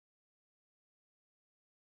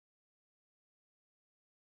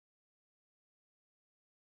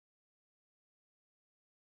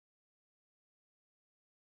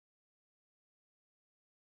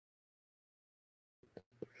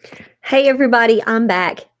Hey everybody, I'm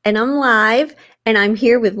back and I'm live and I'm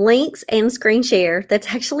here with links and screen share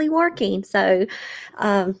that's actually working. So,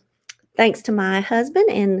 um, thanks to my husband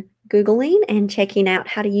and Googling and checking out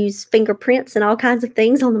how to use fingerprints and all kinds of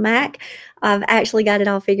things on the Mac, I've actually got it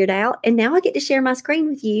all figured out. And now I get to share my screen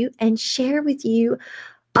with you and share with you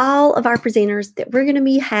all of our presenters that we're going to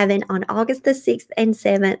be having on August the 6th and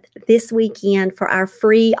 7th this weekend for our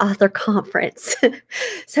free author conference.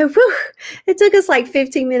 So it took us like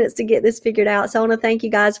 15 minutes to get this figured out. So I want to thank you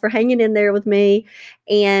guys for hanging in there with me.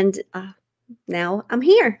 And now I'm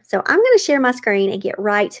here. So I'm going to share my screen and get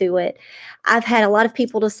right to it. I've had a lot of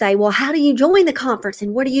people to say, well, how do you join the conference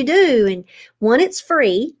and what do you do? And one, it's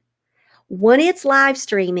free. One, it's live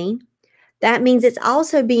streaming. That means it's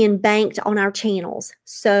also being banked on our channels.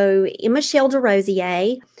 So Michelle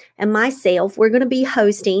DeRosier and myself, we're going to be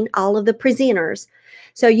hosting all of the presenters.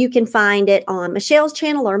 So you can find it on Michelle's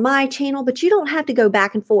channel or my channel, but you don't have to go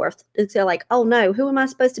back and forth. So like, oh no, who am I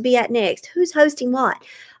supposed to be at next? Who's hosting what?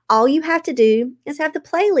 All you have to do is have the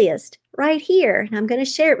playlist right here. And I'm going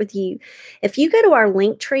to share it with you. If you go to our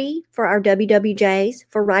link tree for our WWJs,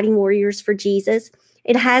 for Writing Warriors for Jesus,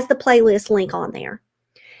 it has the playlist link on there.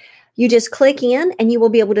 You just click in and you will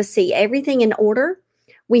be able to see everything in order.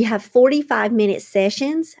 We have 45-minute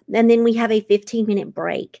sessions, and then we have a 15-minute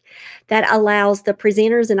break that allows the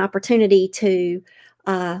presenters an opportunity to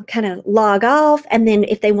kind of log off. And then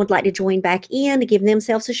if they would like to join back in to give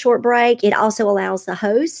themselves a short break, it also allows the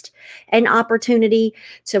host an opportunity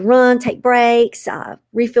to run, take breaks,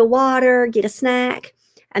 refill water, get a snack,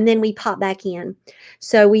 and then we pop back in.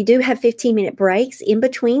 So we do have 15-minute breaks in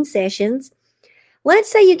between sessions.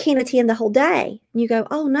 Let's say you can't attend the whole day and you go,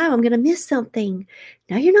 oh no, I'm going to miss something.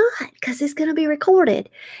 No, you're not, because it's going to be recorded.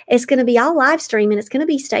 It's going to be all live stream and it's going to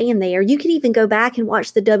be staying there. You can even go back and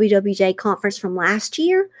watch the WWJ conference from last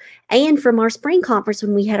year and from our spring conference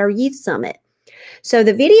when we had our youth summit. So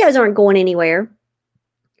the videos aren't going anywhere.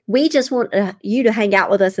 We just want you to hang out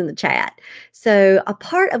with us in the chat. So a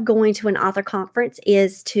part of going to an author conference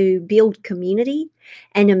is to build community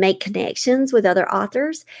and to make connections with other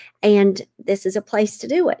authors. And this is a place to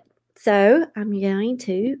do it. So I'm going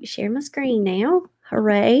to share my screen now.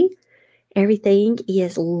 Hooray. Everything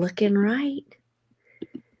is looking right.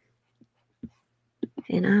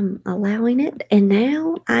 And I'm allowing it. And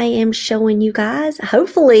now I am showing you guys,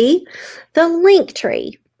 hopefully, the link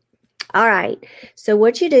tree. All right, so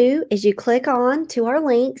what you do is you click on to our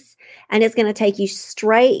links and it's going to take you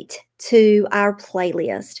straight to our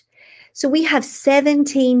playlist. So we have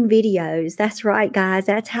 17 videos. That's right, guys.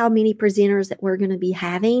 That's how many presenters that we're going to be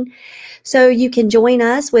having. So you can join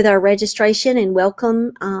us with our registration and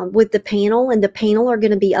welcome with the panel. And the panel are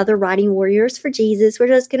going to be other Writing Warriors for Jesus. We're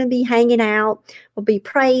just going to be hanging out. We'll be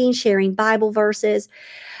praying, sharing Bible verses.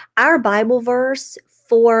 Our Bible verse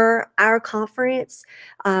for our conference,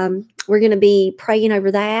 we're going to be praying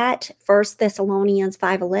over that, 1 Thessalonians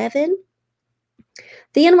 5:11.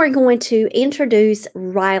 Then we're going to introduce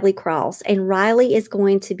Riley Cross, and Riley is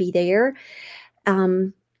going to be there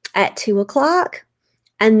at 2 o'clock.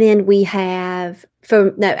 And then we have,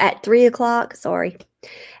 at 3 o'clock,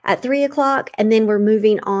 at 3 o'clock. And then we're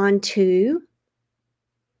moving on to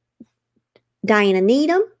Diana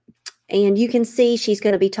Needham. And you can see she's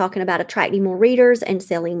going to be talking about attracting more readers and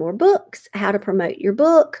selling more books, how to promote your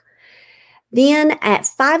book. Then at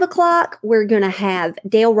 5 o'clock, we're going to have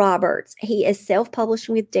Dale Roberts. He is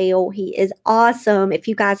self-publishing with Dale. He is awesome. If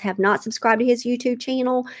you guys have not subscribed to his YouTube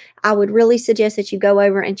channel, I would really suggest that you go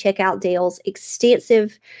over and check out Dale's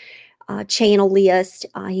extensive channel list.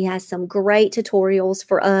 He has some great tutorials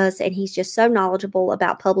for us, and he's just so knowledgeable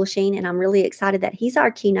about publishing, and I'm really excited that he's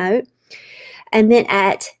our keynote. And then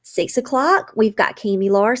at 6 o'clock, we've got Cami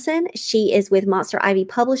Larson. She is with Monster Ivy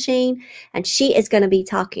Publishing, and she is going to be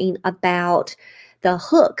talking about the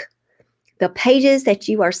hook, the pages that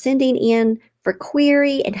you are sending in for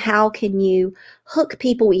query, and how can you hook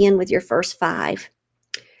people in with your first 5.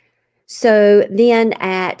 So then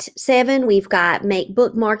at 7, we've got Make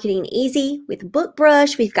Book Marketing Easy with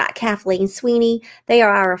BookBrush. We've got Kathleen Sweeney. They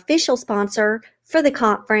are our official sponsor for the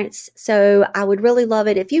conference. So I would really love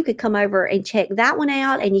it if you could come over and check that one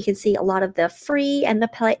out, and you can see a lot of the free and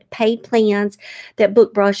the paid plans that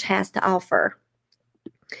BookBrush has to offer.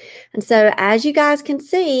 And so as you guys can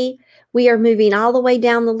see, we are moving all the way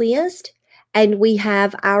down the list, and we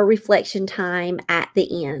have our reflection time at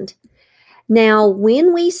the end. Now,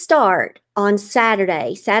 when we start on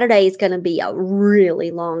Saturday is going to be a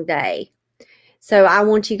really long day. So I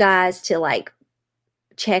want you guys to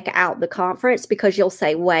check out the conference, because you'll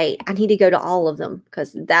say, wait, I need to go to all of them,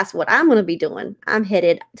 because that's what I'm going to be doing. I'm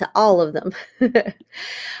headed to all of them.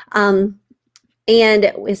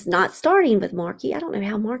 And it's not starting with Marky. I don't know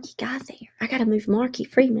how Marky got there. I got to move Marky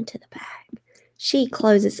Freeman to the back. She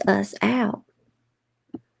closes us out.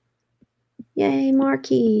 Yay,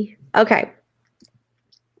 Marky. Okay.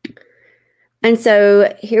 And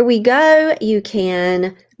so here we go. You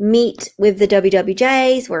can meet with the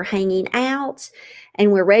WWJs. We're hanging out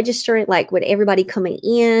and we're registering, like with everybody coming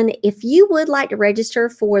in. If you would like to register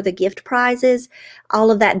for the gift prizes,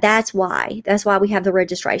 all of that, that's why we have the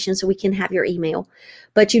registration, so we can have your email.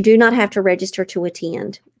 But you do not have to register to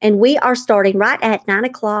attend. And we are starting right at 9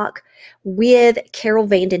 o'clock with Carol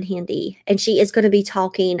Vanden Hende, and she is going to be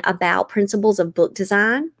talking about principles of book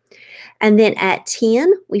design. And then at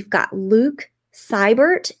 10, we've got Luke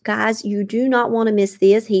Seibert. Guys, you do not want to miss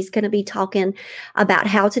this. He's going to be talking about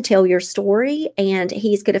how to tell your story, and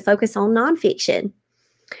he's going to focus on nonfiction.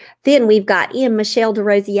 Then we've got Michelle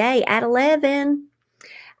DeRosier at 11.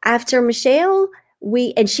 After Michelle,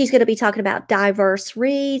 she's going to be talking about diverse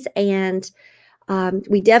reads, and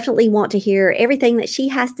we definitely want to hear everything that she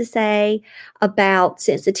has to say about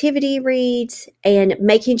sensitivity reads and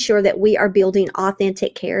making sure that we are building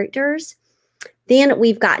authentic characters. Then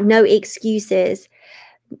we've got No Excuses.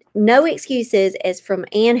 No Excuses is from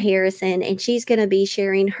Ann Harrison, and she's going to be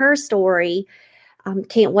sharing her story.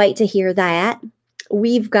 Can't wait to hear that.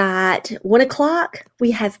 We've got 1 o'clock.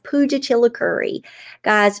 We have Pooja Chilukuri.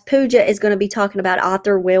 Guys, Pooja is going to be talking about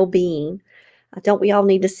author well-being. Don't we all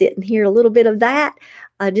need to sit and hear a little bit of that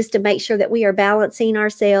just to make sure that we are balancing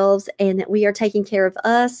ourselves and that we are taking care of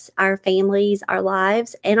us, our families, our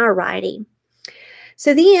lives, and our writing.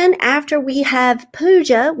 So then after we have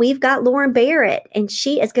Pooja, we've got Lauren Barrett, and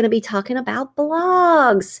she is going to be talking about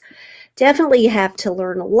blogs. Definitely have to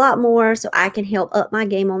learn a lot more so I can help up my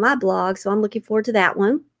game on my blog. So I'm looking forward to that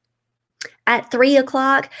one. At 3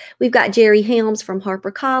 o'clock, we've got Jerry Helms from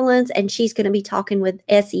HarperCollins, and she's going to be talking with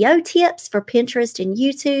SEO tips for Pinterest and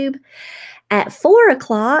YouTube. At 4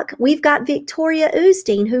 o'clock, we've got Victoria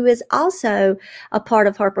Oosting, who is also a part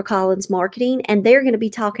of HarperCollins marketing, and they're going to be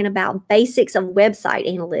talking about basics of website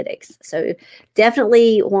analytics. So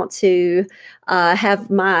definitely want to have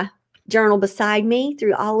my journal beside me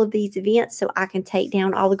through all of these events so I can take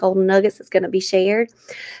down all the golden nuggets that's going to be shared.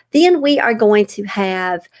 Then we are going to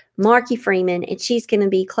have Marky Freeman, and she's going to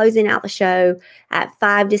be closing out the show at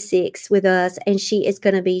 5 to 6 with us, and she is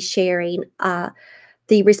going to be sharing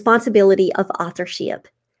the responsibility of authorship.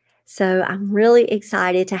 So I'm really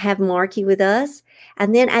excited to have Marky with us.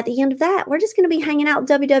 And then at the end of that, we're just going to be hanging out with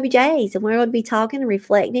WWJs, and we're going to be talking and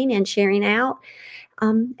reflecting and sharing out.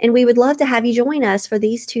 And we would love to have you join us for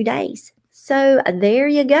these 2 days. So there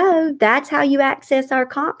you go. That's how you access our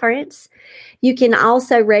conference. You can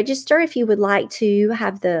also register if you would like to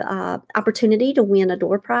have the opportunity to win a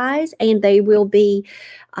door prize, and they will be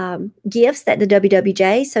gifts that the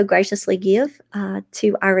WWJ so graciously give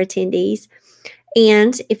to our attendees.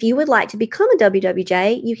 And if you would like to become a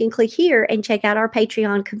WWJ, you can click here and check out our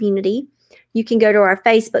Patreon community. You can go to our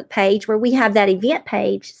Facebook page where we have that event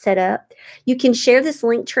page set up. You can share this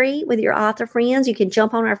link tree with your author friends. You can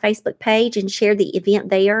jump on our Facebook page and share the event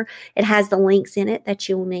there. It has the links in it that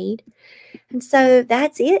you'll need. And so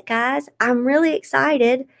that's it, guys. I'm really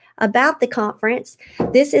excited about the conference.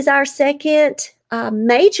 This is our second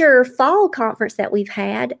major fall conference that we've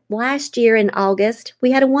had. Last year in August,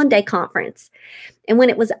 we had a one-day conference. And when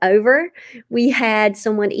it was over, we had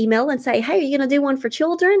someone email and say, hey, are you going to do one for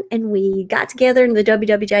children? And we got together, and the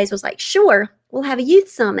WWJs was like, sure, we'll have a youth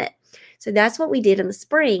summit. So that's what we did in the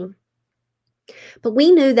spring. But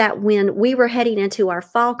we knew that when we were heading into our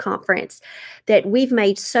fall conference, that we've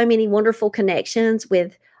made so many wonderful connections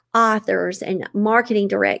with authors and marketing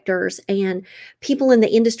directors and people in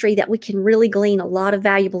the industry that we can really glean a lot of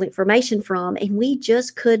valuable information from. And we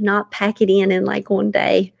just could not pack it in like one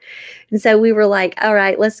day. And so we were like, all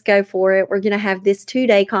right, let's go for it. We're going to have this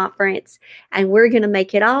 2-day conference, and we're going to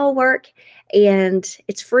make it all work. And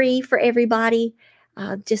it's free for everybody.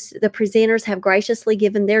 Just the presenters have graciously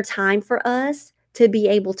given their time for us to be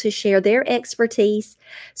able to share their expertise.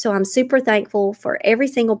 So I'm super thankful for every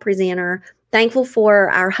single presenter. Thankful for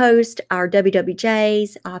our host, our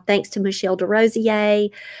WWJs. Thanks to Michelle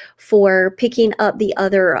DeRosier for picking up the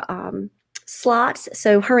other slots.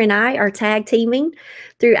 So her and I are tag teaming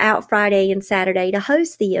throughout Friday and Saturday to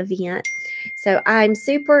host the event. So I'm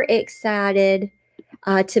super excited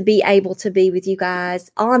to be able to be with you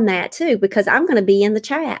guys on that too, because I'm going to be in the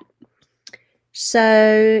chat.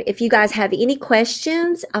 So if you guys have any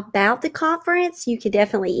questions about the conference, you can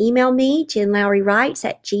definitely email me,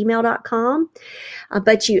 JenLowryWrites@gmail.com.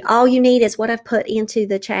 But all you need is what I've put into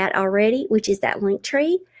the chat already, which is that link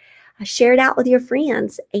tree. share it out with your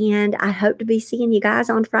friends. And I hope to be seeing you guys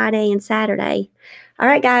on Friday and Saturday. All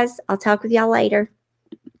right, guys, I'll talk with y'all later.